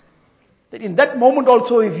 That in that moment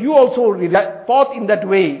also, if you also thought in that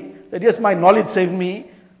way, that yes, my knowledge saved me,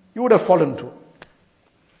 you would have fallen too.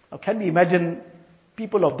 Now can we imagine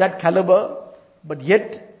people of that caliber, but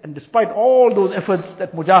yet, and despite all those efforts,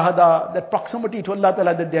 that mujahada, that proximity to Allah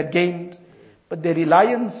Ta'ala that they had gained, but their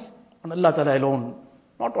reliance on Allah Ta'ala alone,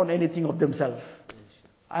 not on anything of themselves.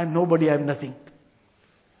 I am nobody, I am nothing.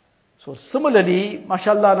 So similarly,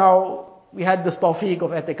 mashallah, now we had this tawfiq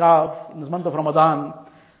of i'tikaf in this month of Ramadan.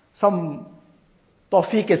 Some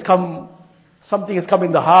tawfiq has come, something has come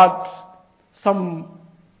in the heart, some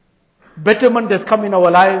betterment has come in our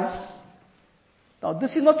lives. Now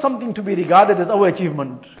this is not something to be regarded as our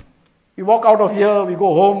achievement. We walk out of here, we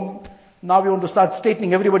go home, now we want to start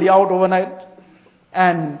straightening everybody out overnight,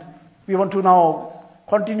 and we want to now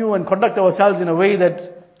continue and conduct ourselves in a way that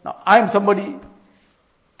now I am somebody,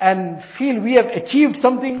 and feel we have achieved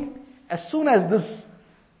something. As soon as this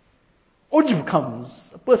ujb comes,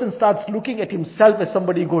 a person starts looking at himself as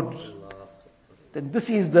somebody good, then this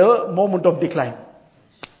is the moment of decline.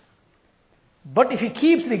 But if he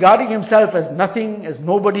keeps regarding himself as nothing, as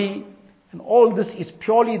nobody, and all this is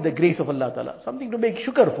purely the grace of Allah Ta'ala, something to make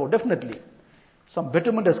shukr for, definitely. Some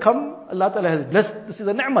betterment has come, Allah Ta'ala has blessed, this is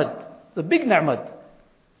a ni'mat, it's a big ni'mat.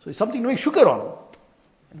 So it's something to make shukr on.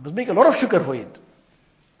 And must make a lot of shukr for it.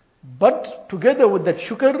 But together with that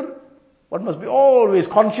shukr, one must be always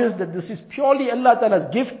conscious that this is purely Allah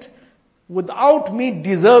Ta'ala's gift without me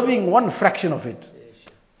deserving one fraction of it.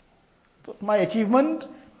 So my achievement,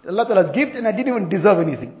 Allah Ta'ala's gift, and I didn't even deserve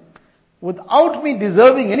anything. Without me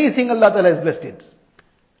deserving anything, Allah Ta'ala has blessed it.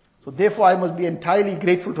 So therefore I must be entirely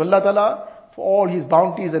grateful to Allah Ta'ala for all His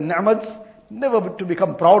bounties and ni'mats, never to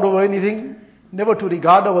become proud over anything, never to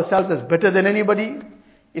regard ourselves as better than anybody.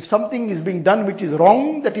 If something is being done which is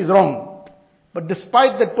wrong, that is wrong. But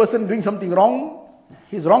despite that person doing something wrong,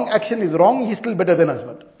 his wrong action is wrong, he's still better than us.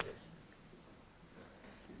 But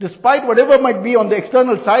despite whatever might be on the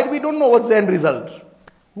external side, we don't know what's the end result.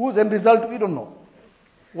 Whose end result, we don't know.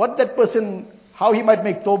 What that person, how he might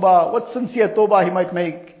make tawbah, what sincere tawbah he might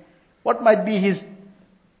make, what might be his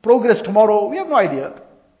progress tomorrow. We have no idea.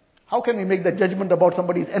 How can we make that judgment about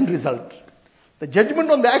somebody's end result? The judgment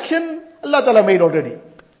on the action, Allah Ta'ala made already.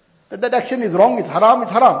 That action is wrong, it's haram.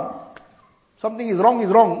 Something is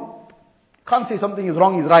wrong. Can't say something is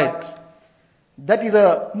wrong is right. That is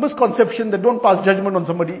a misconception, that don't pass judgment on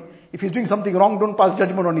somebody. If he's doing something wrong, don't pass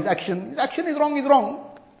judgment on his action. His action is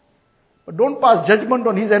wrong. But don't pass judgment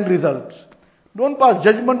on his end result. Don't pass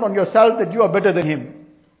judgment on yourself that you are better than him.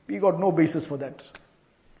 We got no basis for that.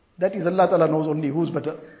 That is Allah Ta'ala knows only who's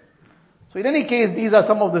better. So in any case, these are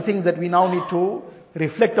some of the things that we now need to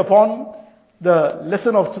reflect upon. The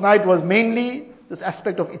lesson of tonight was mainly this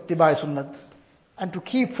aspect of ittiba' sunnat. And to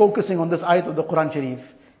keep focusing on this ayat of the Quran Sharif.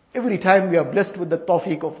 Every time we are blessed with the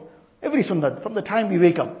tawfiq of every sunnat, from the time we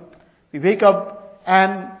wake up. We wake up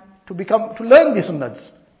and to learn the sunnats.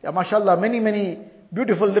 Yeah, mashallah, many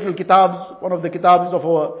beautiful little kitabs. One of the kitabs of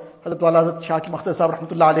our Hazrat Wala Hazrat Shah Ki Makhtar Sahib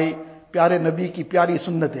Rahmatullah Alayhi, Pyare Nabi Ki Pyari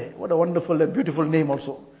Sunnat hai. What a wonderful and beautiful name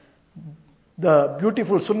also. The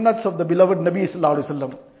beautiful sunnats of the beloved Nabi Sallallahu Alaihi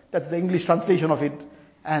Wasallam. That's the English translation of it.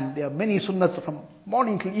 And there are many sunnats from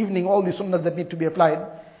morning till evening, all the sunnats that need to be applied.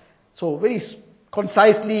 So very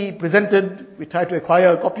concisely presented. We try to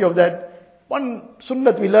acquire a copy of that. One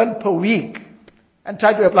sunnat we learn per week and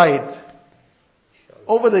try to apply it.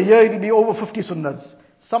 Over the year it will be over 50 sunnats.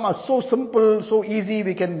 Some are so simple, so easy,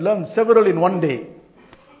 we can learn several in one day.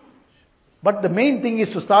 But the main thing is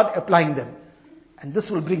to start applying them. And this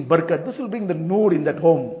will bring barakat, this will bring the noor in that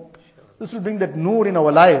home. This will bring that noor in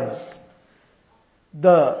our lives.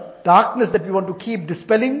 The darkness that we want to keep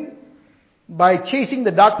dispelling, by chasing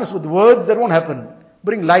the darkness with words, that won't happen.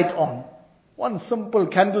 Bring light on. One simple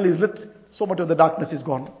candle is lit, so much of the darkness is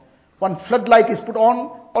gone. One floodlight is put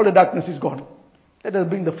on, all the darkness is gone. Let us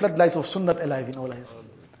bring the floodlights of sunnat alive in our lives.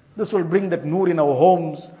 This will bring that noor in our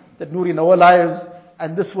homes, that noor in our lives,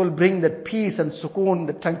 and this will bring that peace and sukoon,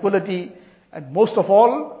 that tranquility, and most of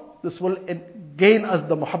all, this will gain us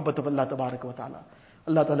the muhabbat of Allah Tabaraka wa Ta'ala.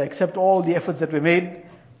 Allah Ta'ala accept all the efforts that we made.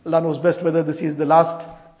 Allah knows best whether this is the last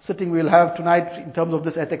sitting we will have tonight in terms of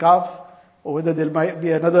this i'tikaf, or whether there might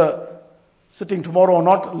be another sitting tomorrow or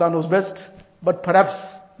not. Allah knows best. But perhaps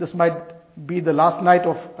this might be the last night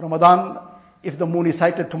of Ramadan if the moon is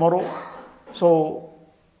sighted tomorrow. So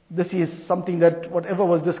this is something that whatever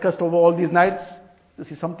was discussed over all these nights, this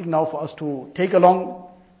is something now for us to take along.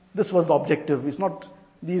 This was the objective. It's not,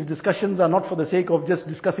 these discussions are not for the sake of just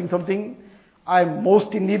discussing something. I'm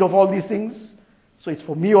most in need of all these things. So it's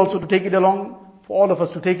for me also to take it along, for all of us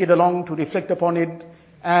to take it along, to reflect upon it,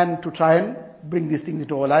 and to try and bring these things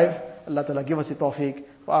into our life. Allah Ta'ala give us the tawfiq.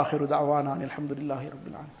 Wa akhiru da'wana alhamdulillahi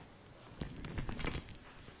rabbil alamin.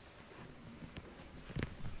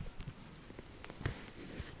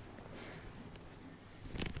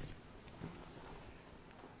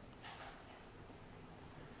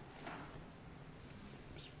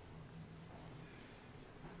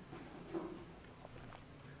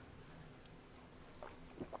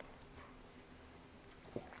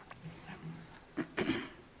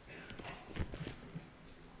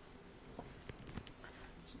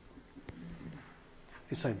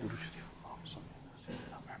 Recite Durood Sharif.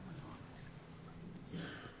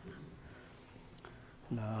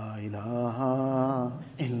 La ilaha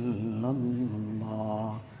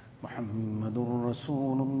illallah Muhammadur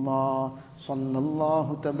Rasulullah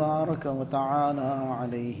sallallahu tabaraka wa ta'ala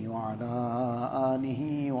alayhi wa ala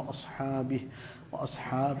alihi wa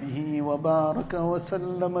ashabihi wa baraka wa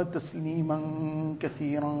sallama tasliman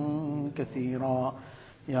kathiran.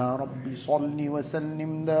 يا رب صل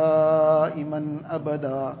وسلم دائما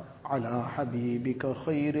أبدا على حبيبك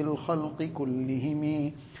خير الخلق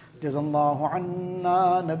كلهم جزا الله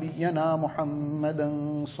عنا نبينا محمدا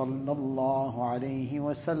صلى الله عليه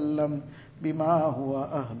وسلم بما هو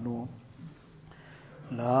أهله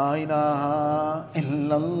لا إله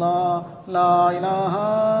إلا الله لا إله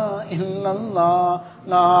إلا الله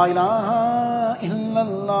لا إله إلا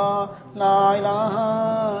الله لا إله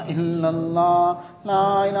إلا الله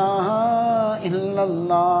لا إله إلا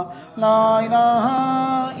الله لا إله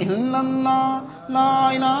إلا الله لا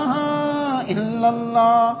إله إلا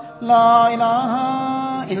الله لا إله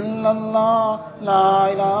إلا الله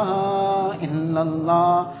لا إله إلا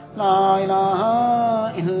الله لا إله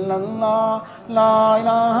إلا الله لا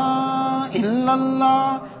إله إلا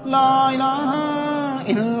الله لا إله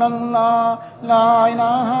إلا الله لا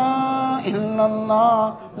إله إلا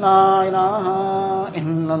الله لا إله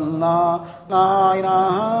إلا الله لا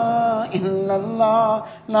إله إلا الله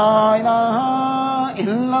لا إله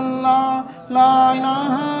إلا الله لا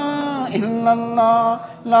إله إلا الله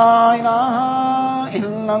لا إله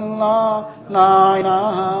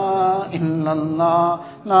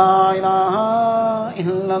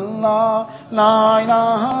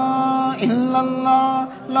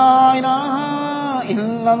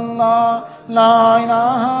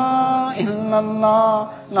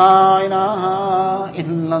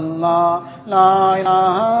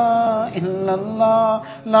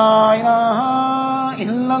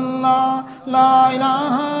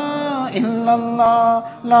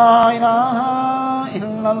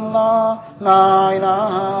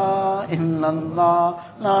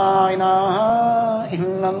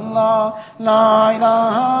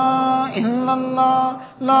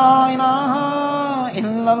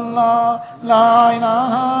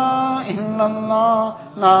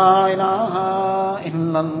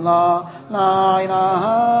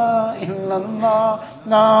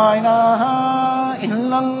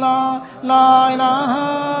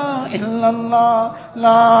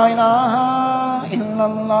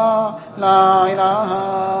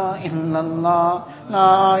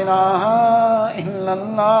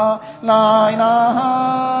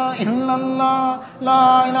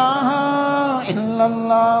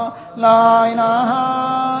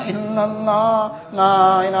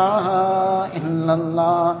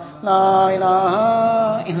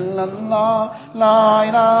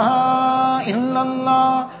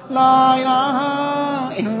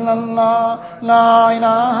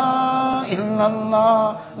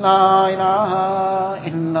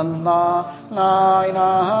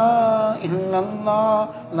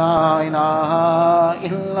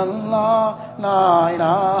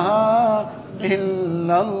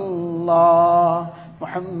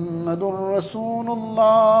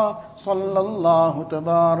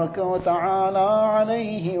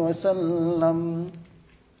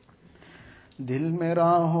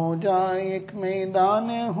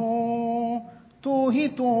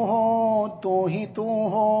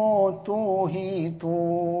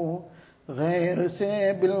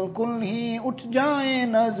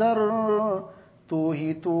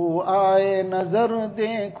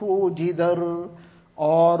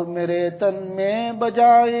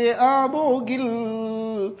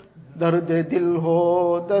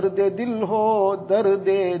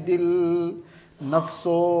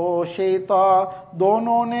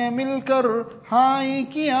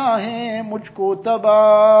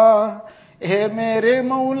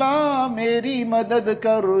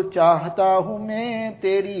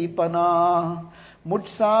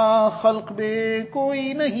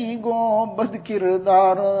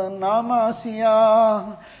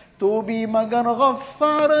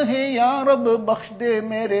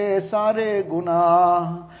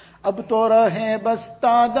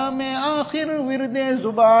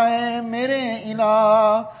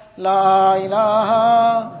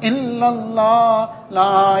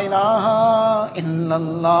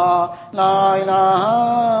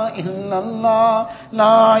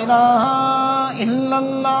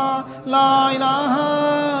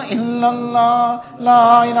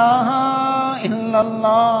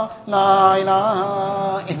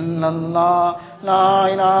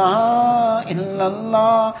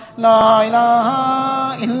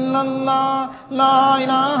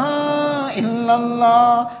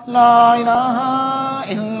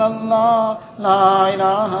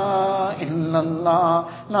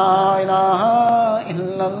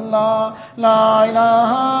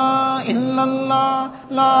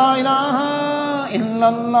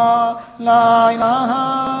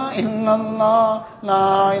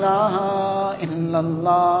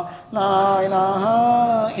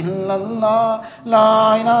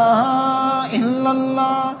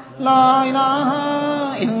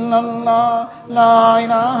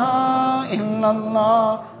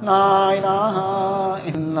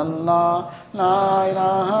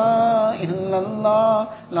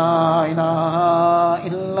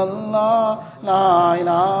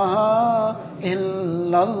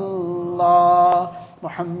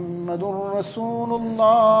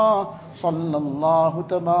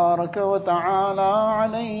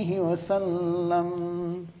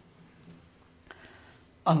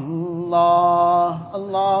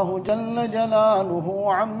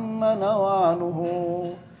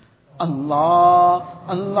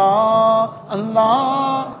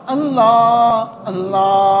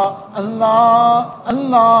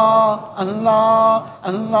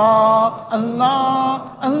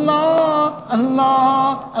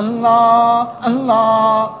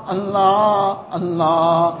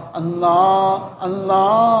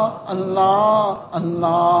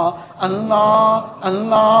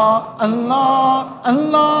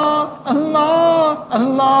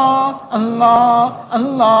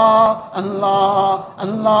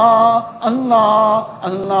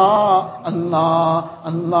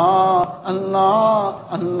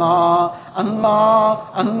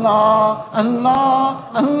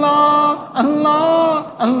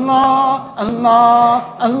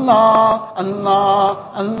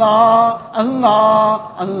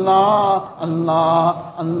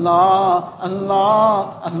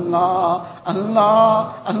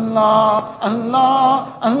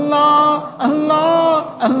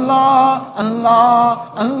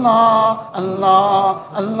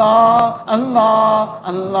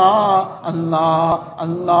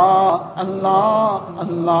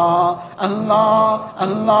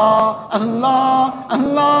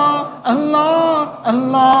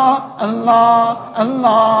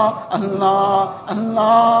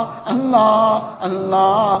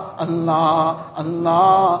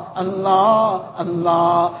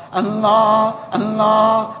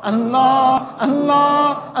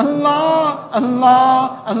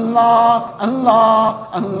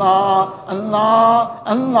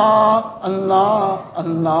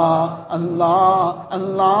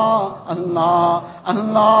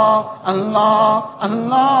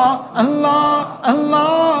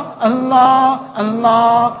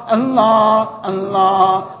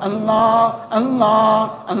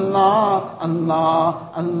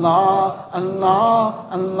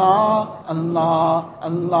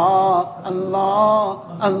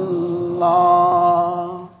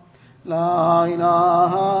لا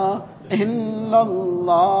إله إلا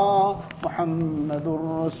الله محمد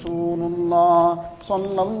رسول الله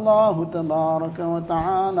صلى الله تبارك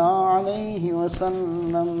وتعالى عليه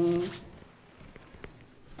وسلم.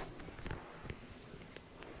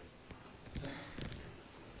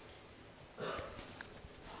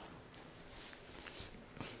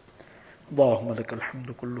 اللهم لك الحمد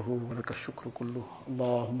كله ولك الشكر كله.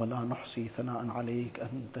 اللهم لا نحصي ثناء عليك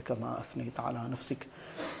أنت كما أثنيت على نفسك.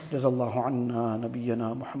 جزا الله عنا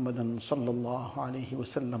نبينا محمدا صلى الله عليه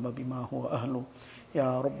وسلم بما هو أهله.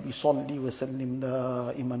 يا رب صل وسلم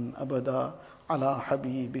دائما أبدا على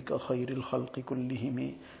حبيبك خير الخلق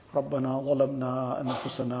كلهم. ربنا ظلمنا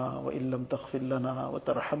أنفسنا وإن لم تغفر لنا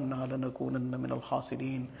وترحمنا لنكونن من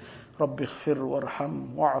الخاسرين. رب اغفر وارحم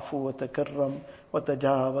واعف وتكرم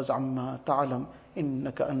وتجاوز عما تعلم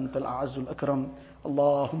إنك أنت الأعز الأكرم.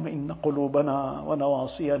 اللهم إن قلوبنا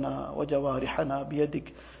ونواصينا وجوارحنا بيدك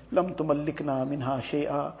لم تملكنا منها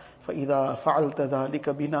شيئا، فإذا فعلت ذلك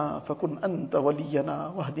بنا فكن أنت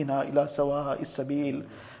ولينا واهدنا إلى سواء السبيل.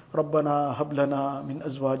 ربنا هب لنا من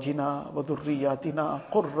أزواجنا وذرياتنا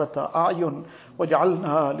قرة أعين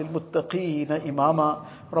واجعلنا للمتقين إماما.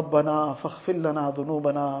 ربنا فاغفر لنا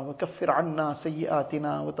ذنوبنا وكفر عنا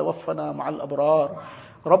سيئاتنا وتوفنا مع الأبرار.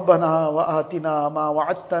 ربنا وآتنا ما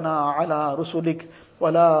وعدتنا على رسلك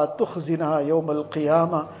ولا تخزنا يوم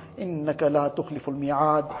القيامة إنك لا تخلف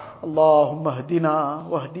الميعاد. اللهم اهدنا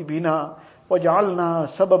واهد بنا واجعلنا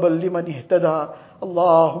سببا لمن اهتدى.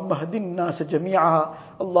 اللهم اهد الناس جميعا.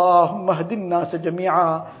 اللهم اهد الناس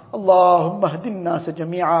جميعا. اللهم اهد الناس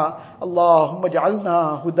جميعا. اللهم اجعلنا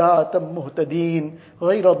هداة مهتدين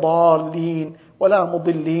غير ضالين ولا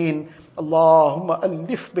مضلين. اللهم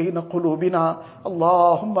ألف بين قلوبنا.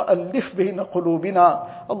 اللهم ألف بين قلوبنا.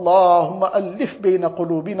 اللهم ألف بين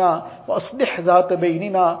قلوبنا وأصلح ذات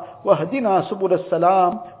بيننا واهدنا سبل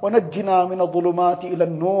السلام ونجنا من الظلمات إلى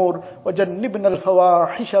النور وجنبنا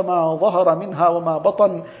الفواحش ما ظهر منها وما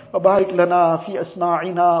بطن. وبارك لنا في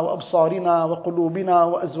أسماعنا وأبصارنا وقلوبنا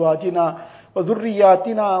وأزواجنا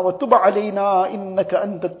وذرياتنا وتب علينا إنك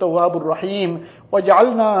أنت التواب الرحيم.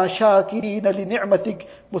 واجعلنا شاكرين لنعمتك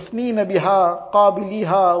مثنين بها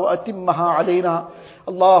قابليها وأتمها علينا.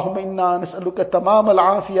 اللهم إنا نسألك تمام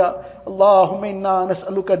العافية. اللهم إنا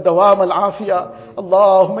نسألك دوام العافية.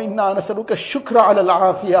 اللهم إنا نسألك الشكر على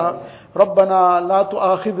العافية. ربنا لا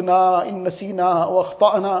تؤاخذنا إن نسينا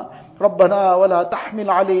وأخطأنا. ربنا ولا تحمل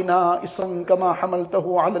علينا إصرا كما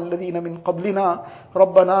حملته على الذين من قبلنا.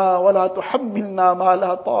 ربنا ولا تحملنا ما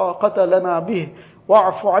لا طاقة لنا به.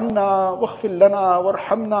 واعف عنا واغفر لنا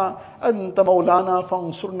وارحمنا أنت مولانا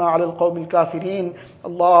فانصرنا على القوم الكافرين.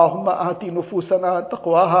 اللهم آت نفوسنا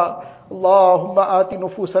تقواها. اللهم آت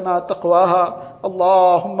نفوسنا تقواها.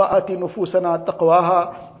 اللهم آت نفوسنا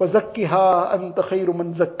تقواها وزكها أنت خير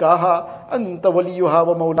من زكاها أنت وليها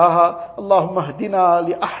ومولاها. اللهم اهدنا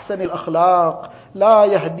لأحسن الأخلاق لا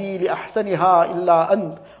يهدي لأحسنها إلا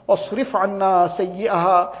أنت. واصرف عنا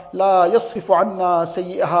سيئها لا يصرف عنا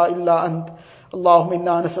سيئها إلا أنت. اللهم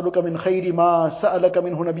إنا نسألك من خير ما سألك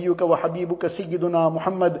منه نبيك وحبيبك سيدنا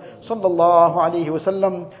محمد صلى الله عليه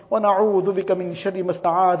وسلم، ونعوذ بك من شر ما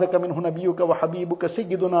استعاذك منه نبيك وحبيبك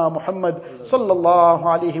سيدنا محمد صلى الله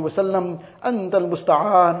عليه وسلم. أنت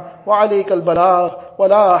المستعان وعليك البلاغ،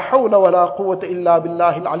 ولا حول ولا قوة إلا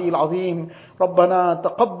بالله العلي العظيم. ربنا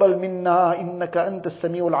تقبل منا إنك أنت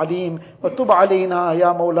السميع العليم، وتب علينا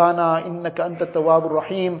يا مولانا إنك أنت التواب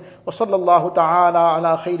الرحيم. وصلى الله تعالى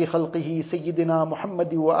على خير خلقه سيدنا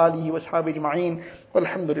محمد وآله وأصحابه أجمعين،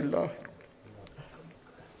 والحمد لله.